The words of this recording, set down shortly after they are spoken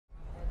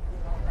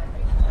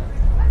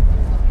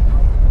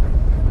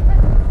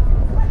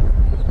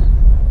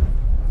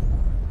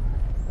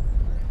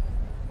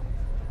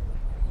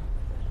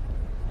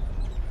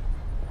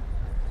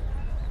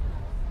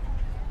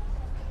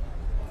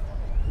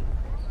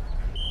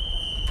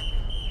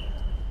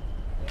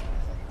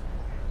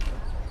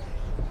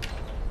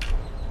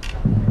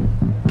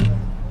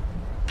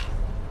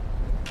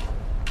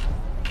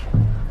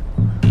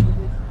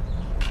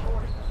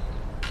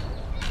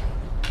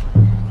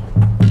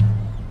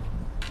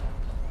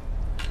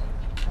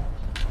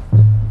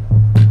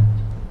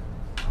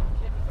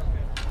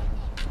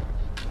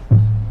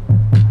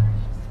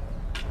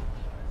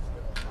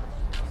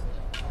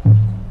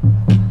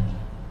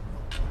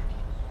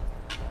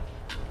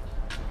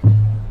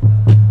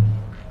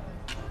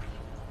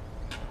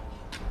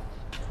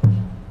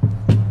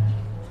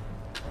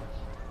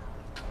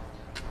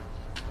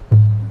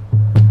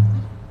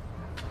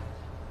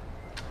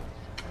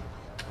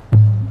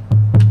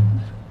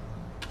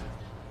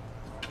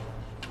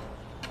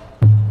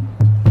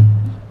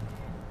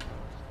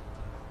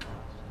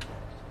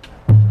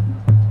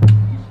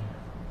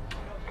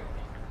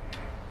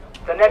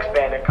next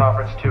band in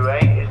Conference 2A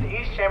is the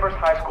East Chambers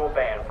High School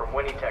Band from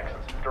Winnie, Texas,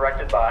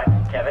 directed by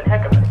Kevin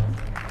Heckaman.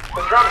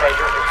 The drum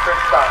major is Chris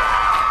Stein.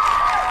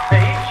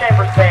 The East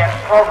Chambers Band's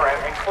program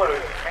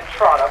includes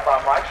Entrada by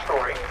Mike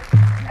Story,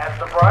 As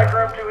the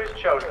Bridegroom to His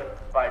Chosen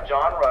by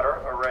John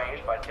Rutter,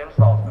 arranged by Tim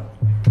Saltzman,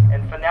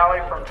 and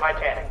Finale from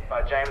Titanic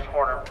by James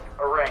Horner,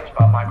 arranged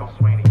by Michael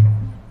Sweeney.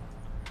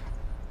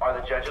 Are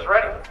the judges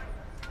ready?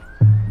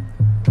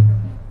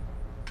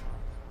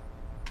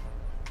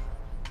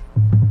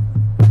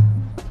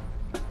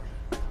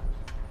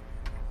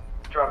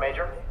 Drum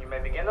major, you may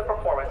begin the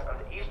performance of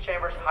the East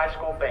Chambers High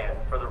School Band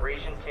for the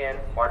Region 10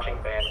 Marching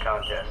Band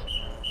Contest.